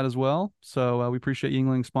along with that as well. So we appreciate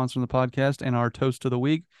Yuengling sponsoring the podcast and our Toast of the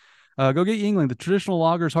Week. Go get Yuengling. The traditional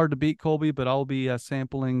lager is hard to beat, Colby, but I'll be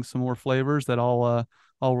sampling some more flavors that I'll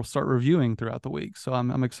start reviewing throughout the week. So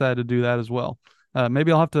I'm excited to do that as well.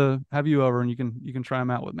 Maybe I'll have to have you over and you can try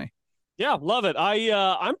them out with me. Yeah, love it.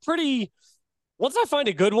 I'm pretty. Once I find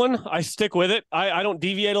a good one, I stick with it. I don't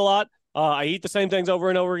deviate a lot. I eat the same things over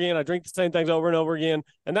and over again. I drink the same things over and over again.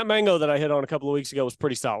 And that mango that I hit on a couple of weeks ago was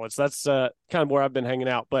pretty solid. So that's kind of where I've been hanging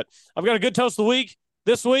out. But I've got a good Toast of the Week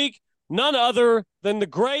this week. None other than the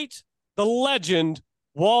great, the legend,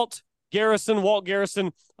 Walt Garrison. Walt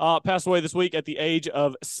Garrison passed away this week at the age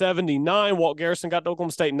of 79. Walt Garrison got to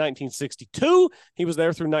Oklahoma State in 1962. He was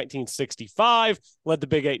there through 1965, led the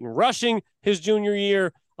Big Eight in rushing his junior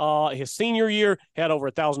year. His senior year, had over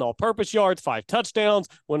 1,000 all-purpose yards, 5 touchdowns,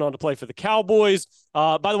 went on to play for the Cowboys.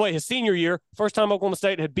 By the way, his senior year, first time Oklahoma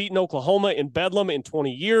State had beaten Oklahoma in Bedlam in 20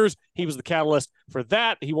 years. He was the catalyst for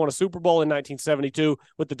that. He won a Super Bowl in 1972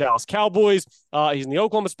 with the Dallas Cowboys. He's in the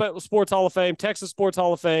Oklahoma Sports Hall of Fame, Texas Sports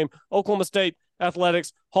Hall of Fame, Oklahoma State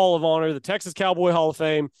Athletics Hall of Honor, the Texas Cowboy Hall of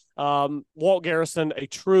Fame. Walt Garrison, a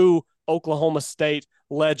true Oklahoma State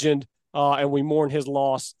legend, and we mourn his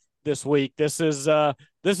loss this week. This is a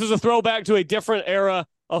throwback to a different era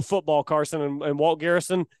of football, Carson, and Walt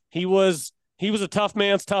Garrison. He was a tough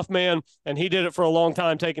man's tough man, and he did it for a long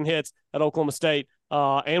time, taking hits at Oklahoma State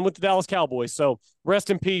and with the Dallas Cowboys. So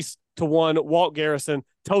rest in peace to one Walt Garrison.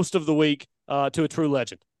 Toast of the Week to a true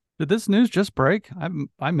legend. Did this news just break?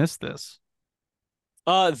 I missed this.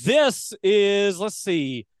 This is, let's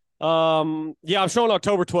see. I'm showing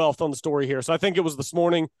October 12th on the story here. So I think it was this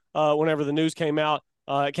morning whenever the news came out.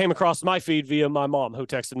 It came across my feed via my mom, who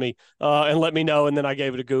texted me and let me know, and then I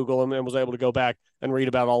gave it a Google and was able to go back and read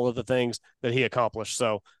about all of the things that he accomplished.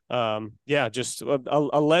 So, just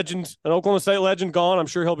a legend, an Oklahoma State legend gone. I'm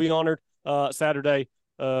sure he'll be honored Saturday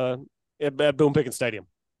at Boone Pickens Stadium.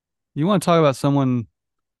 You want to talk about someone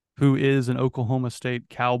who is an Oklahoma State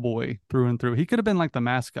Cowboy through and through. He could have been like the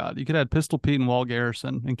mascot. You could have Pistol Pete and Walt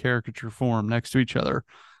Garrison in caricature form next to each other.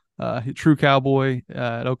 True Cowboy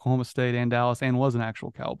at Oklahoma State and Dallas, and was an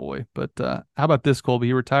actual Cowboy. But how about this, Colby?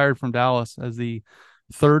 He retired from Dallas as the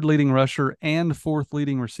 3rd leading rusher and 4th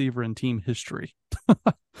leading receiver in team history.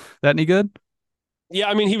 That any good? Yeah,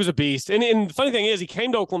 I mean, he was a beast. And the funny thing is, he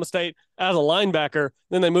came to Oklahoma State as a linebacker.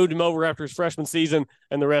 Then they moved him over after his freshman season,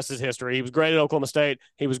 and the rest is history. He was great at Oklahoma State.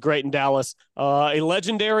 He was great in Dallas. A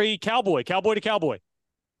legendary Cowboy to Cowboy.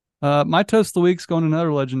 My toast of the week's going to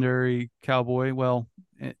another legendary Cowboy. Well,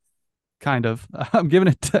 kind of. I'm giving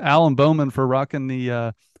it to Alan Bowman for rocking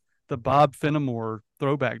the Bob Fenimore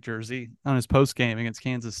throwback jersey on his post game against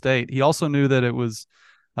Kansas State. He also knew that it was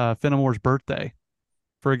Fenimore's birthday.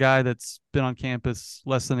 For a guy that's been on campus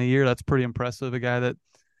less than a year, that's pretty impressive. A guy that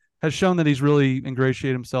has shown that he's really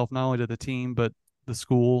ingratiated himself not only to the team but the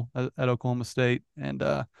school at Oklahoma State, and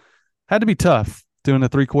had to be tough doing a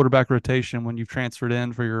 3 quarterback rotation when you've transferred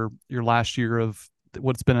in for your last year of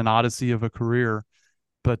what's been an odyssey of a career.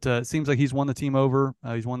 But it seems like he's won the team over.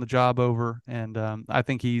 He's won the job over, and I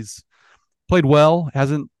think he's played well.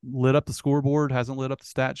 Hasn't lit up the scoreboard, hasn't lit up the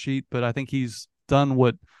stat sheet, but I think he's done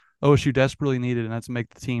what OSU desperately needed, and that's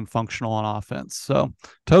make the team functional on offense. So,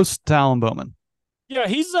 toast to Alan Bowman. Yeah,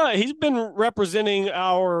 he's been representing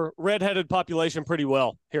our redheaded population pretty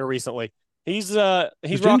well here recently. He's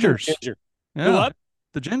rocking ginger. Yeah. What?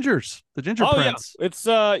 The ginger prince.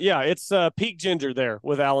 Yeah. It's peak ginger there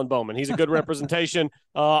with Alan Bowman. He's a good representation.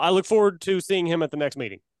 I look forward to seeing him at the next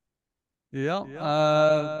meeting. Yeah.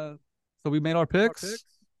 So we made our picks.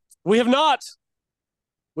 We have not.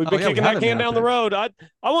 We've been kicking that can down the road. I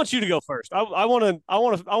want you to go first. I want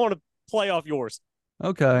to play off yours.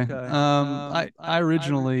 Okay. I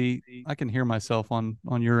originally I can hear myself on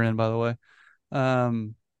your end, by the way. Now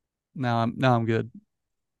I'm good.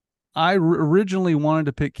 I originally wanted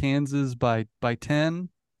to pick Kansas by 10,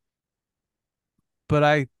 but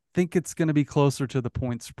I think it's going to be closer to the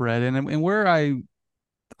point spread. And where I'm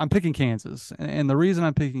picking Kansas, and the reason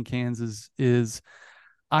I'm picking Kansas is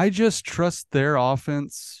I just trust their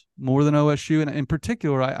offense more than OSU. And in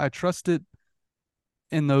particular, I trust it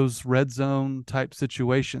in those red zone type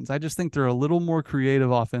situations. I just think they're a little more creative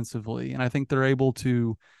offensively, and I think they're able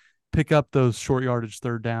to pick up those short yardage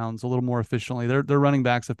third downs a little more efficiently. Their running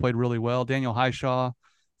backs have played really well. Daniel Highshaw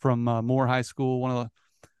from Moore High School,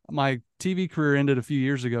 my TV career ended a few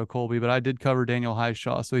years ago, Colby, but I did cover Daniel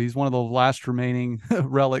Highshaw. So he's one of the last remaining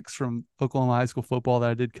relics from Oklahoma high school football that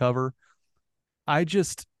I did cover. I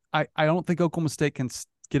don't think Oklahoma State can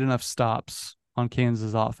get enough stops on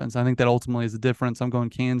Kansas offense. I think that ultimately is the difference. I'm going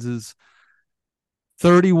Kansas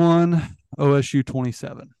 31, OSU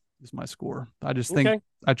 27 is my score. I just think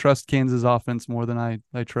I trust Kansas offense more than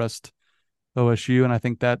I trust OSU, and I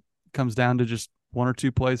think that comes down to just one or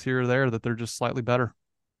two plays here or there that they're just slightly better.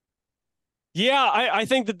 Yeah, I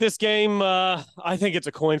think that this game, I think it's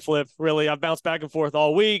a coin flip, really. I've bounced back and forth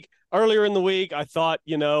all week. Earlier in the week, I thought,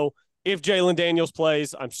 if Jalen Daniels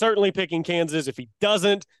plays, I'm certainly picking Kansas. If he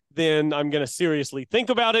doesn't, then I'm going to seriously think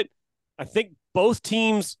about it. I think both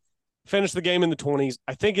teams finish the game in the 20s.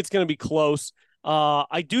 I think it's going to be close.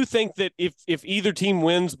 I do think that if either team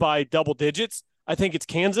wins by double digits, I think it's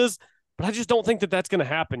Kansas, but I just don't think that that's going to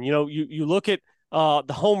happen. You look at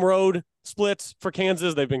the home road splits for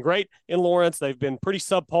Kansas. They've been great in Lawrence. They've been pretty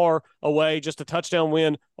subpar away, just a touchdown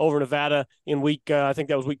win over Nevada in I think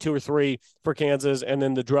that was week 2 or 3 for Kansas. And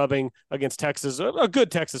then the drubbing against Texas, a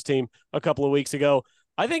good Texas team a couple of weeks ago.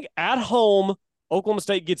 I think at home, Oklahoma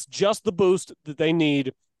State gets just the boost that they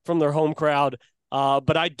need from their home crowd.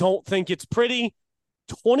 But I don't think it's pretty.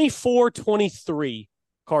 24-23,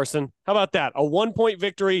 Carson. How about that? A 1-point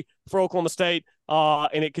victory for Oklahoma State.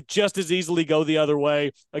 And it could just as easily go the other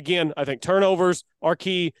way. Again, I think turnovers are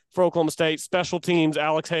key for Oklahoma State. Special teams,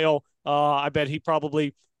 Alex Hale, I bet he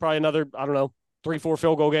probably another, 3-4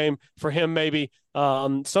 field goal game for him maybe.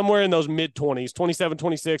 Somewhere in those mid-20s,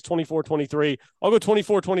 27-26, 24-23. I'll go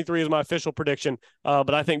 24-23 as my official prediction,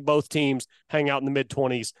 but I think both teams hang out in the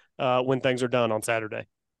mid-20s when things are done on Saturday.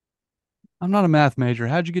 I'm not a math major.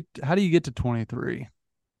 How do you get to 23?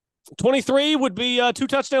 23 would be 2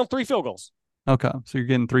 touchdowns, 3 field goals. Okay, so you're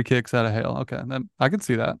getting 3 kicks out of Hale. Okay, I can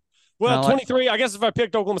see that. Well, 23, I guess if I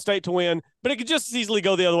picked Oklahoma State to win, but it could just as easily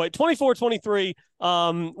go the other way. 24-23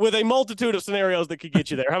 with a multitude of scenarios that could get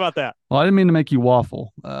you there. How about that? Well, I didn't mean to make you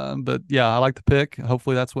waffle, but yeah, I like the pick.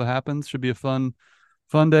 Hopefully that's what happens. Should be a fun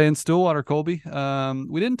day in Stillwater, Colby.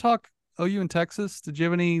 We didn't talk OU in Texas. Did you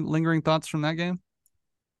have any lingering thoughts from that game?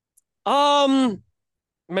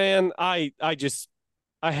 Man, I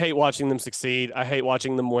hate watching them succeed. I hate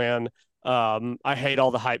watching them win. I hate all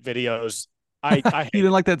the hype videos. I You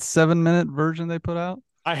didn't like that 7-minute version they put out?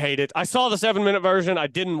 I hate it. I saw the 7-minute version. I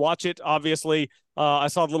didn't watch it, obviously. I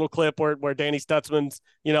saw the little clip where Danny Stutzman's,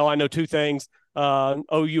 I know 2 things.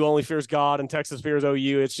 OU only fears God and Texas fears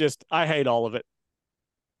OU. It's just, I hate all of it.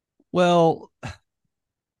 Well,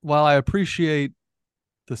 while I appreciate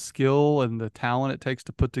the skill and the talent it takes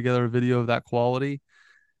to put together a video of that quality.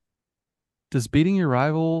 Does beating your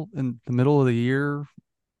rival in the middle of the year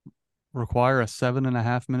require a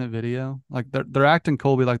 7.5-minute video? Like they're acting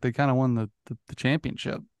Colby like they kind of won the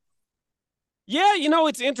championship. Yeah,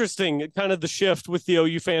 it's interesting, kind of the shift with the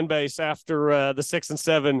OU fan base after the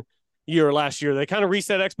 6-7 year last year. They kind of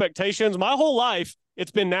reset expectations. My whole life,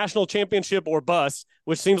 it's been national championship or bust,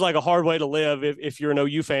 which seems like a hard way to live if you're an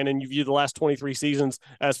OU fan and you view the last 23 seasons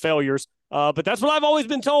as failures. But that's what I've always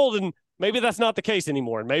been told, and maybe that's not the case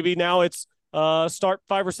anymore. Maybe now it's start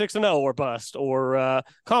 5 or 6-0 or bust, or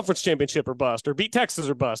conference championship or bust, or beat Texas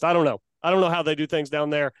or bust. I don't know. I don't know how they do things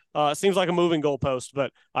down there. It seems like a moving goalpost,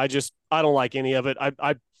 but I don't like any of it.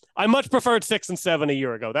 I much preferred 6-7 a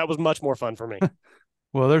year ago. That was much more fun for me.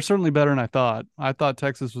 Well, they're certainly better than I thought. I thought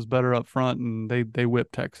Texas was better up front, and they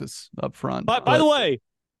whipped Texas up front. But by the way,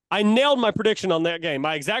 I nailed my prediction on that game.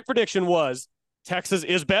 My exact prediction was Texas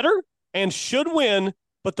is better and should win,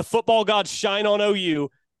 but the football gods shine on OU,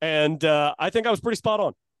 and I think I was pretty spot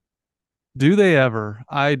on. Do they ever?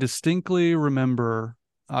 I distinctly remember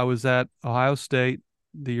I was at Ohio State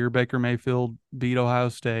the year Baker Mayfield beat Ohio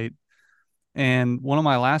State, and one of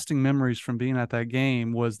my lasting memories from being at that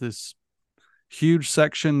game was this huge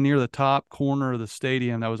section near the top corner of the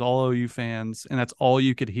stadium that was all OU fans, and that's all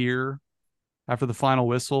you could hear after the final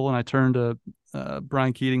whistle. And I turned to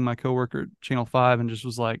Brian Keating, my coworker at Channel 5, and just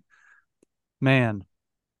was like, man,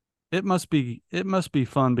 it must be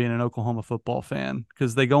fun being an Oklahoma football fan,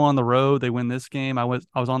 because they go on the road, they win this game. I was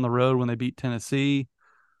on the road when they beat Tennessee.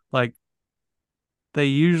 Like, they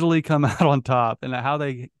usually come out on top, and how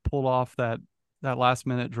they pulled off that last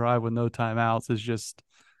minute drive with no timeouts is just,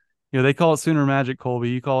 they call it Sooner Magic,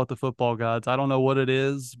 Colby. You call it the football gods. I don't know what it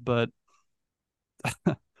is, but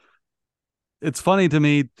it's funny to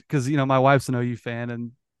me because, my wife's an OU fan,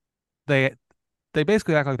 and they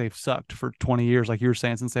basically act like they've sucked for 20 years, like you were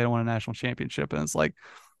saying, since they don't win a national championship. And it's like,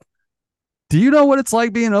 do you know what it's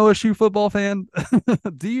like being an OSU football fan?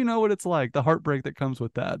 Do you know what it's like? The heartbreak that comes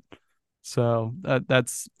with that. So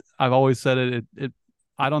that's, I've always said it,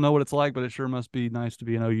 I don't know what it's like, but it sure must be nice to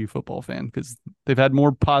be an OU football fan, because they've had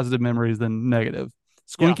more positive memories than negative.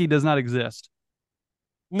 Squinky does not exist.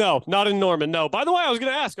 No, not in Norman. No. By the way, I was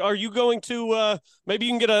going to ask, are you going to maybe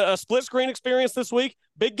you can get a split screen experience this week?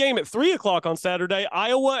 Big game at 3:00 on Saturday,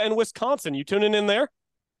 Iowa and Wisconsin. You tuning in there?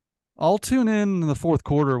 I'll tune in the fourth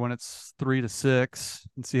quarter when it's 3-6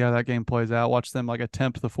 and see how that game plays out. Watch them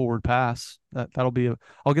attempt the forward pass. That'll be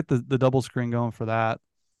I'll get the double screen going for that.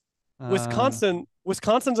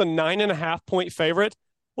 Wisconsin's a 9.5-point favorite.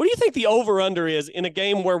 What do you think the over-under is in a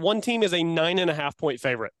game where one team is a 9.5-point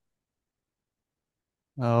favorite?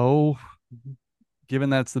 Oh, given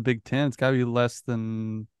that's the Big Ten, it's got to be less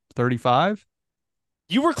than 35.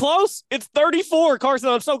 You were close. It's 34. Carson,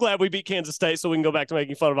 I'm so glad we beat Kansas State so we can go back to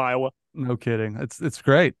making fun of Iowa. No kidding. It's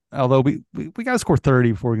great. Although we got to score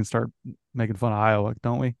 30 before we can start making fun of Iowa,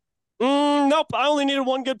 don't we? Nope. I only needed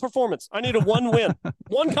one good performance. I needed one win.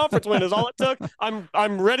 One conference win is all it took.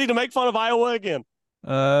 I'm ready to make fun of Iowa again. You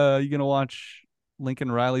gonna watch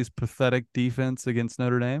Lincoln Riley's pathetic defense against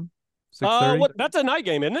Notre Dame? 6:30? That's a night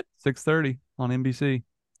game, isn't it? 6:30 on NBC.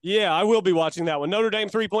 Yeah, I will be watching that one. Notre Dame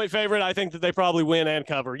 3-point favorite. I think that they probably win and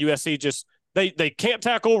cover. USC just they can't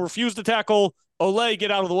tackle, refuse to tackle. Olay, get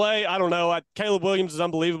out of the way. I don't know. Caleb Williams is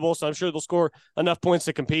unbelievable, so I'm sure they'll score enough points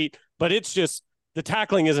to compete. But it's just the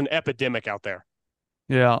tackling is an epidemic out there.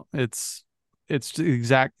 Yeah, it's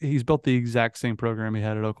exact. He's built the exact same program he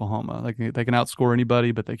had at Oklahoma. Like, they can outscore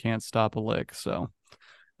anybody, but they can't stop a lick. So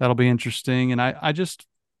that'll be interesting. And I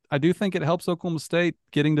do think it helps Oklahoma State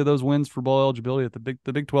getting to those wins for bowl eligibility.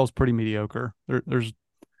 The Big 12 is pretty mediocre.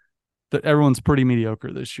 Everyone's pretty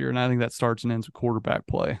mediocre this year, and I think that starts and ends with quarterback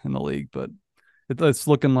play in the league. But it's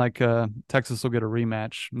looking like Texas will get a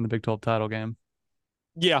rematch in the Big 12 title game.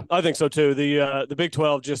 Yeah, I think so too. The Big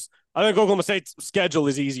 12 I think Oklahoma State's schedule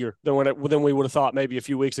is easier than we would have thought maybe a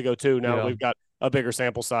few weeks ago too. Now that we've got a bigger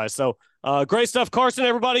sample size. So great stuff, Carson.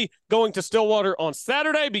 Everybody going to Stillwater on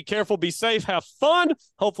Saturday. Be careful, be safe, have fun.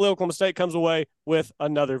 Hopefully Oklahoma State comes away with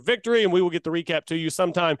another victory, and we will get the recap to you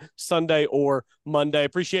sometime Sunday or Monday.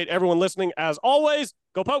 Appreciate everyone listening as always.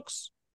 Go Pokes.